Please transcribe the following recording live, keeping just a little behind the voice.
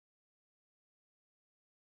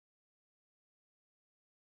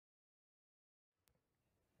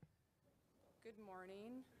Good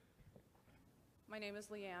morning. My name is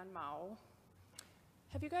LeAnn Mouw.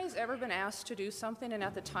 Have you guys ever been asked to do something and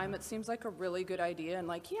at the time it seems like a really good idea and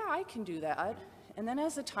like, yeah, I can do that. And then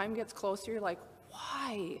as the time gets closer, you're like,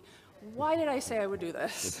 why? Why did I say I would do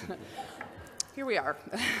this? Here we are.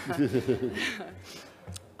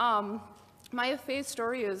 My faith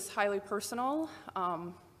story is highly personal,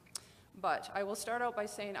 but I will start out by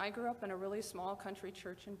saying I grew up in a really small country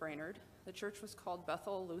church in Brainerd. The church was called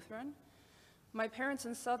Bethel Lutheran. My parents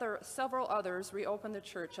and several others reopened the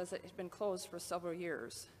church as it had been closed for several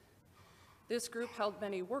years. This group held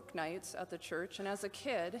many work nights at the church, and as a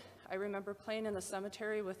kid, I remember playing in the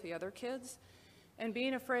cemetery with the other kids and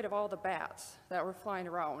being afraid of all the bats that were flying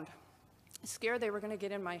around. Scared they were going to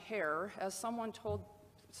get in my hair, as someone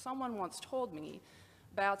once told me,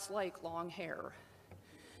 bats like long hair.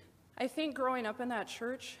 I think growing up in that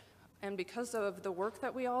church, and because of the work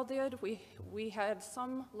that we all did, we had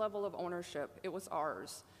some level of ownership. It was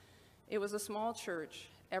ours. It was a small church.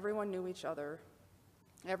 Everyone knew each other.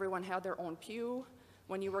 Everyone had their own pew.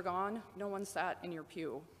 When you were gone, no one sat in your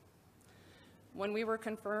pew. When we were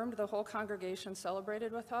confirmed, the whole congregation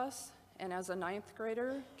celebrated with us, and as a 9th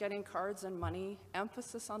grader, getting cards and money,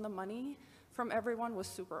 emphasis on the money, from everyone was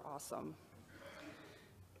super awesome.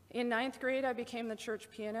 In 9th grade, I became the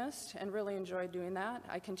church pianist and really enjoyed doing that.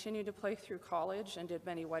 I continued to play through college and did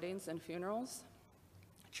many weddings and funerals.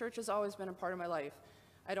 Church has always been a part of my life.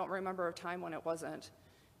 I don't remember a time when it wasn't.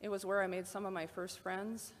 It was where I made some of my first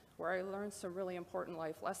friends, where I learned some really important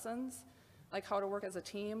life lessons, like how to work as a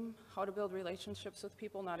team, how to build relationships with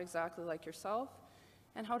people not exactly like yourself,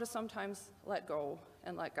 and how to sometimes let go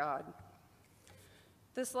and let God.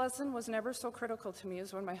 This lesson was never so critical to me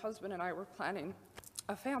as when my husband and I were planning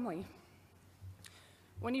a family.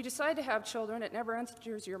 When you decide to have children, it never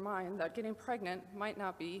enters your mind that getting pregnant might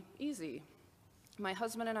not be easy. My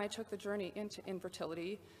husband and I took the journey into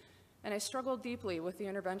infertility, and I struggled deeply with the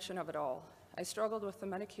intervention of it all. I struggled with the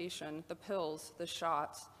medication, the pills, the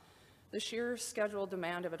shots, the sheer scheduled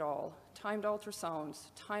demand of it all, timed ultrasounds,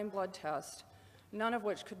 timed blood tests, none of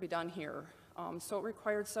which could be done here. So it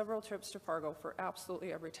required several trips to Fargo for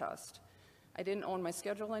absolutely every test. I didn't own my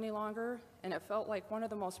schedule any longer, and it felt like one of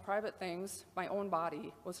the most private things, my own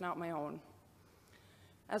body, was not my own.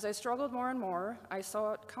 As I struggled more and more, I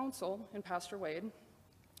sought counsel in Pastor Wade,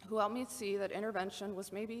 who helped me see that intervention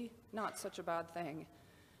was maybe not such a bad thing.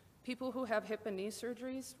 People who have hip and knee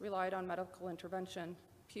surgeries relied on medical intervention.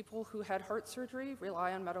 People who had heart surgery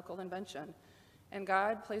rely on medical intervention, and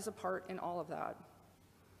God plays a part in all of that.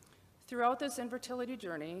 Throughout this infertility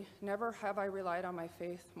journey, never have I relied on my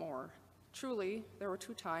faith more. Truly, there were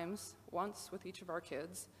 2 times, once with each of our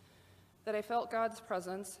kids, that I felt God's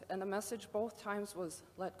presence, and the message both times was,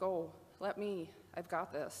 let go, let me, I've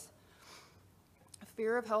got this.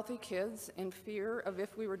 Fear of healthy kids and fear of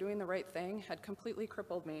if we were doing the right thing had completely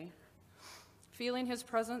crippled me. Feeling his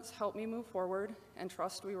presence helped me move forward and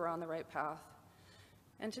trust we were on the right path.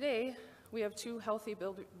 And today, we have 2 healthy,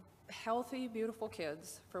 beautiful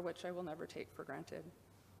kids, for which I will never take for granted.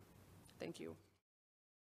 Thank you.